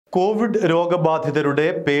Covid രോഗബാധിതരുടെ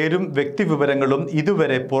പേരും വ്യക്തിവിവരങ്ങളും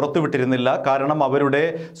ഇതുവരെ പുറത്തുവിട്ടിരുന്നില്ല. കാരണം അവരുടെ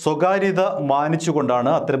സ്വകാര്യത മാനിച്ചുകൊണ്ടാണ്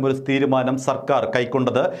അത്തരമൊരു തീരുമാനം സർക്കാർ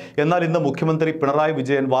കൈക്കൊണ്ടത്. എന്നാൽ ഇന്ന് മുഖ്യമന്ത്രി പിണറായി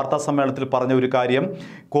വിജയൻ വാർത്താസമ്മേളനത്തിൽ പറഞ്ഞ ഒരു കാര്യം,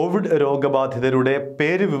 കോവിഡ് രോഗബാധിതരുടെ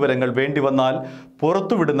പേര് വിവരങ്ങൾ വേണ്ടിവന്നാൽ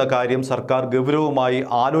പുറത്തുവിടുന്ന കാര്യം സർക്കാർ ഗൗരവമായി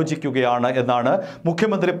ആലോചിക്കുകയാണ് എന്നാണ്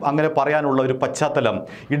മുഖ്യമന്ത്രി അങ്ങനെ പറയാനുള്ള ഒരു പശ്ചാത്തലം.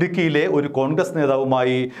 ഇടുക്കിയിലെ ഒരു കോൺഗ്രസ്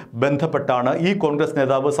നേതാവുമായി ബന്ധപ്പെട്ടാണ്. ഈ കോൺഗ്രസ്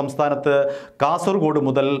നേതാവ് സംസ്ഥാനത്ത് കാസർഗോഡ്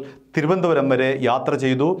മുതൽ തിരുവനന്തപുരം വരെ യാത്ര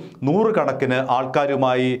ചെയ്തു. നൂറുകണക്കിന്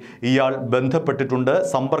ആൾക്കാരുമായി ഇയാൾ ബന്ധപ്പെട്ടിട്ടുണ്ട്,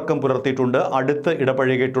 സമ്പർക്കം പുലർത്തിയിട്ടുണ്ട്, അടുത്ത്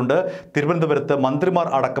ഇടപഴകിയിട്ടുണ്ട്. തിരുവനന്തപുരത്ത് മന്ത്രിമാർ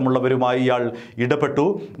അടക്കമുള്ളവരുമായി ഇയാൾ ഇടപെട്ടു.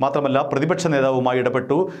 മാത്രമല്ല പ്രതിപക്ഷ നേതാവുമായി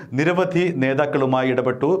ഇടപെട്ടു, നിരവധി നേതാക്കളുമായി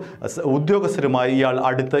ഇടപെട്ടു, ഉദ്യോഗസ്ഥരുമായി ഇയാൾ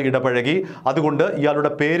അടുത്ത് ഇടപഴകി. അതുകൊണ്ട്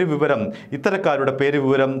ഇയാളുടെ പേര് വിവരം, ഇത്തരക്കാരുടെ പേര്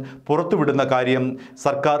വിവരം പുറത്തുവിടുന്ന കാര്യം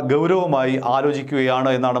സർക്കാർ ഗൗരവമായി ആലോചിക്കുകയാണ്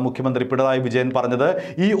എന്നാണ് മുഖ്യമന്ത്രി പിണറായി വിജയൻ പറഞ്ഞത്.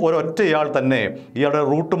 ഈ ഒരൊറ്റയാൾ തന്നെ ഇയാളുടെ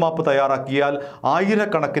റൂട്ട് മാപ്പ് തയ്യാറാക്കിയാൽ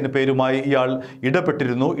ആയിരക്കണക്കിന് പേരുമായി ഇയാൾ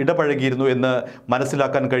ഇടപഴകിയിരുന്നു എന്ന്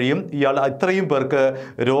മനസ്സിലാക്കാൻ കഴിയും. ഇയാൾ ഇത്രയും പേർക്ക്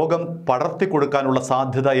രോഗം പടർത്തി കൊടുക്കാനുള്ള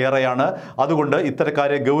സാധ്യത ഏറെയാണ്. അതുകൊണ്ട്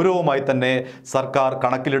ഇത്തരക്കാരെ ഗൗരവമായി തന്നെ സർക്കാർ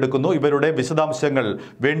കണക്കിലെടുക്കുന്നു. ഇവരുടെ വിശദാംശങ്ങൾ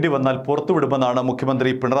വേണ്ടി വന്നാൽ പുറത്തുവിടുമെന്നാണ്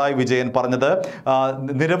മുഖ്യമന്ത്രി പിണറായി വിജയൻ പറഞ്ഞത്.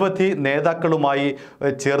 നിരവധി നേതാക്കളുമായി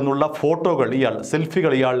ചേർന്നുള്ള ഫോട്ടോകൾ,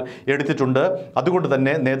 സെൽഫികൾ ഇയാൾ എടുത്തിട്ടുണ്ട്. അതുകൊണ്ട്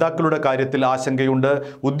തന്നെ നേതാക്കളുടെ കാര്യത്തിൽ ആശങ്കയുണ്ട്,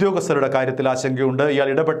 ഉദ്യോഗസ്ഥരുടെ കാര്യത്തിൽ ആശങ്കയുണ്ട്, ഇയാൾ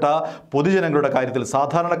ഇടപെട്ട പൊതുജനങ്ങളുടെ കാര്യത്തിൽ,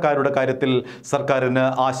 സാധാരണക്കാരുടെ കാര്യത്തിൽ സർക്കാരിന്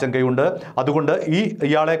ആശങ്കയുണ്ട്. അതുകൊണ്ട്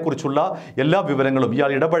ഇയാളെക്കുറിച്ചുള്ള എല്ലാ വിവരങ്ങളും,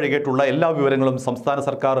 ഇയാൾ ഇടപഴകിയിട്ടുള്ള എല്ലാ വിവരങ്ങളും സംസ്ഥാന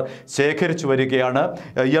സർക്കാർ ശേഖരിച്ചു വരികയാണ്.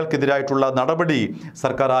 ഇയാൾക്കെതിരായിട്ടുള്ള നടപടി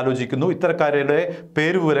സർക്കാർ ആലോചിക്കുന്നു. ഇത്തരക്കാരുടെ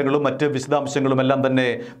പേരുവിവരങ്ങളും മറ്റ് വിശദാംശങ്ങളും എല്ലാം തന്നെ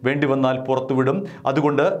വേണ്ടി വന്നാൽ പുറത്തുവിടും.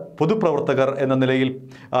 അതുകൊണ്ട് പൊതുപ്രവർത്തകർ എന്ന നിലയിൽ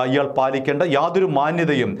ഇയാൾ പാലിക്കേണ്ട യാതൊരു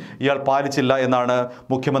മാന്യതയും ഇയാൾ പാലിച്ചില്ല എന്നാണ്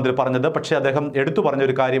മുഖ്യമന്ത്രി പറഞ്ഞത്. പക്ഷേ അദ്ദേഹം എടുത്തു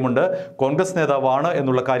പറഞ്ഞൊരു കാര്യമുണ്ട്, കോൺഗ്രസ് നേതാവാണ്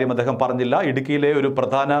എന്നുള്ള കാര്യം അദ്ദേഹം പറഞ്ഞില്ല. ഇടുക്കിയിലെ ഒരു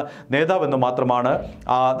പ്രധാന നേതാവെന്ന് മാത്രമാണ്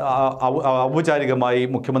ഔപചാരികമായി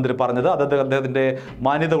മുഖ്യമന്ത്രി പറഞ്ഞത്. അത് അദ്ദേഹത്തിൻ്റെ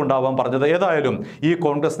മാന്യത കൊണ്ടാവാൻ പറഞ്ഞത്. ഏതായാലും ഈ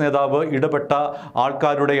കോൺഗ്രസ് നേതാവ് ഇടപെട്ട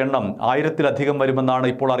ആൾക്കാരുടെ എണ്ണം 1000-ലധികം വരുമെന്നാണ്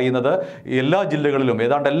ഇപ്പോൾ അറിയുന്നത്.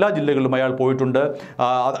 ഏതാണ്ട് എല്ലാ ജില്ലകളിലും അയാൾ പോയിട്ടുണ്ട്.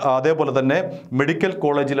 അതേപോലെ തന്നെ മെഡിക്കൽ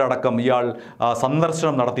കോളേജിലടക്കം ഇയാൾ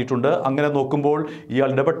സന്ദർശനം നടത്തിയിട്ടുണ്ട്. അങ്ങനെ നോക്കുമ്പോൾ ഇയാൾ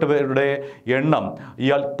ഇടപെട്ടവരുടെ എണ്ണം,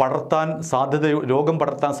 രോഗം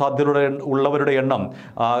പടർത്താൻ സാധ്യത ഉള്ളവരുടെ എണ്ണം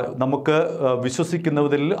നമുക്ക്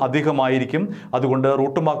വിശ്വസിക്കുന്നതിൽ അധികമായിരിക്കും. അതുകൊണ്ട്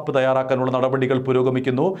റൂട്ട് മാപ്പ് തയ്യാറാക്കാനുള്ള നടപടികൾ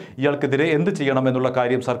പുരോഗമിക്കുന്നു. ഇയാൾക്കെതിരെ എന്ത് ചെയ്യണം എന്നുള്ള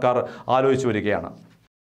കാര്യം സർക്കാർ ആലോചിച്ചു വരികയാണ്.